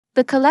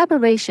The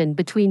collaboration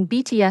between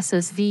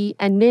BTS's V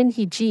and Min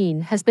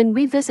Hee-jin has been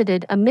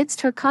revisited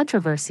amidst her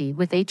controversy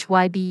with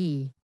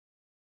Hybe.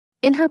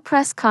 In her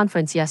press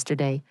conference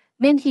yesterday,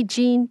 Min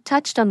Hee-jin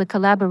touched on the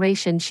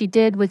collaboration she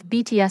did with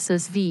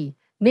BTS's V.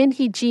 Min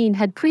Hee-jin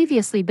had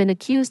previously been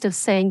accused of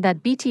saying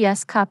that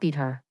BTS copied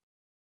her.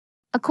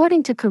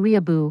 According to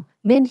Koreaboo,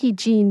 Min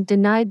Hee-jin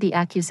denied the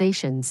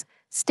accusations,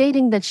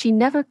 stating that she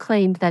never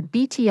claimed that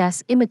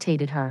BTS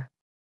imitated her.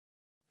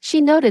 She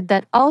noted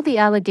that all the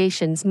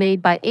allegations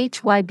made by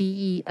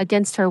Hybe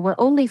against her were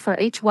only for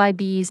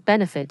Hybe's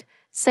benefit,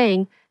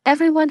 saying,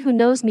 "Everyone who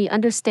knows me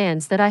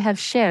understands that I have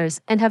shares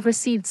and have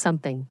received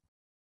something.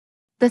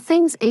 The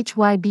things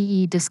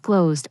Hybe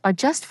disclosed are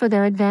just for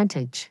their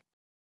advantage.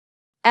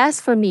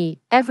 As for me,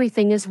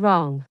 everything is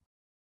wrong.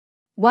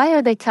 Why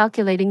are they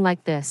calculating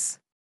like this?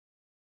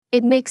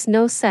 It makes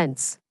no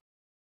sense.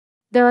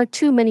 There are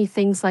too many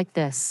things like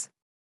this.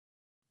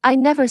 I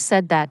never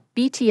said that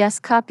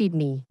BTS copied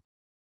me."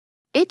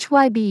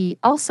 Hybe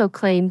also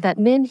claimed that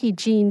Min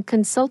Hee-jin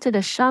consulted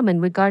a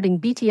shaman regarding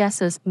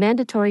BTS's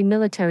mandatory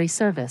military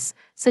service,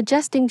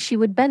 suggesting she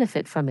would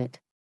benefit from it.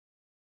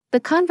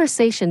 The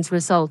conversation's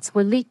results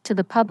were leaked to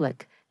the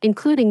public,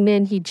 including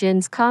Min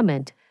Hee-jin's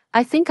comment,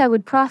 "I think I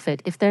would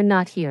profit if they're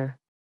not here."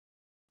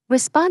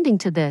 Responding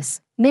to this,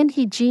 Min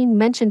Hee-jin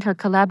mentioned her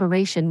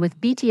collaboration with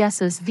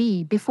BTS's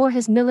V before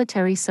his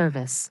military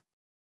service.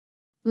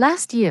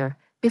 Last year,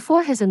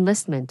 before his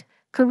enlistment,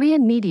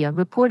 Korean media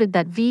reported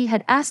that V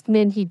had asked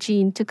Min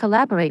Hee-jin to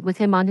collaborate with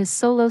him on his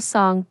solo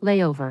song,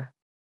 Layover.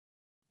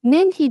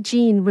 Min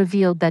Hee-jin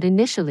revealed that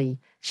initially,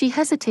 she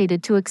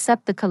hesitated to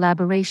accept the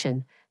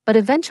collaboration, but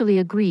eventually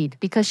agreed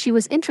because she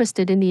was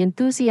interested in the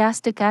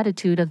enthusiastic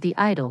attitude of the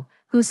idol,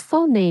 whose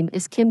full name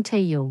is Kim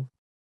Tae-young.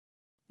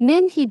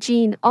 Min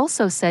Hee-jin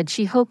also said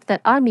she hoped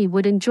that ARMY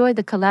would enjoy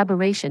the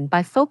collaboration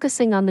by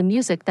focusing on the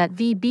music that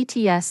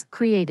BTS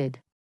created.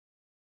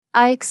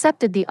 "I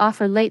accepted the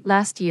offer late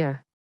last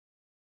year.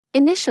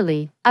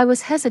 Initially, I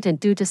was hesitant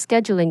due to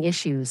scheduling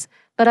issues,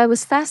 but I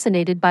was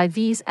fascinated by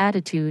V's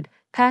attitude,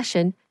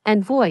 passion,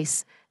 and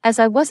voice, as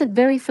I wasn't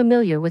very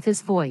familiar with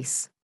his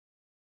voice.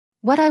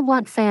 What I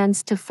want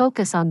fans to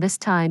focus on this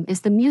time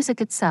is the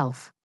music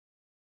itself.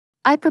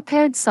 I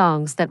prepared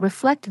songs that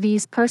reflect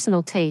V's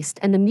personal taste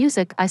and the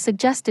music I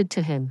suggested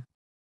to him.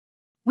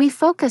 We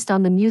focused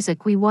on the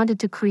music we wanted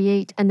to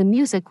create and the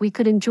music we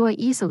could enjoy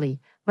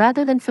easily,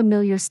 rather than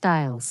familiar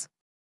styles.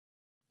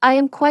 I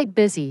am quite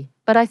busy,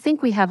 but I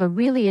think we have a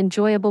really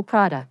enjoyable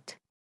product."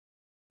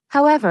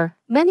 However,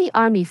 many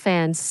ARMY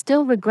fans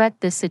still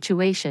regret this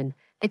situation,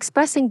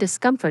 expressing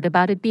discomfort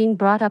about it being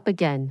brought up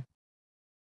again.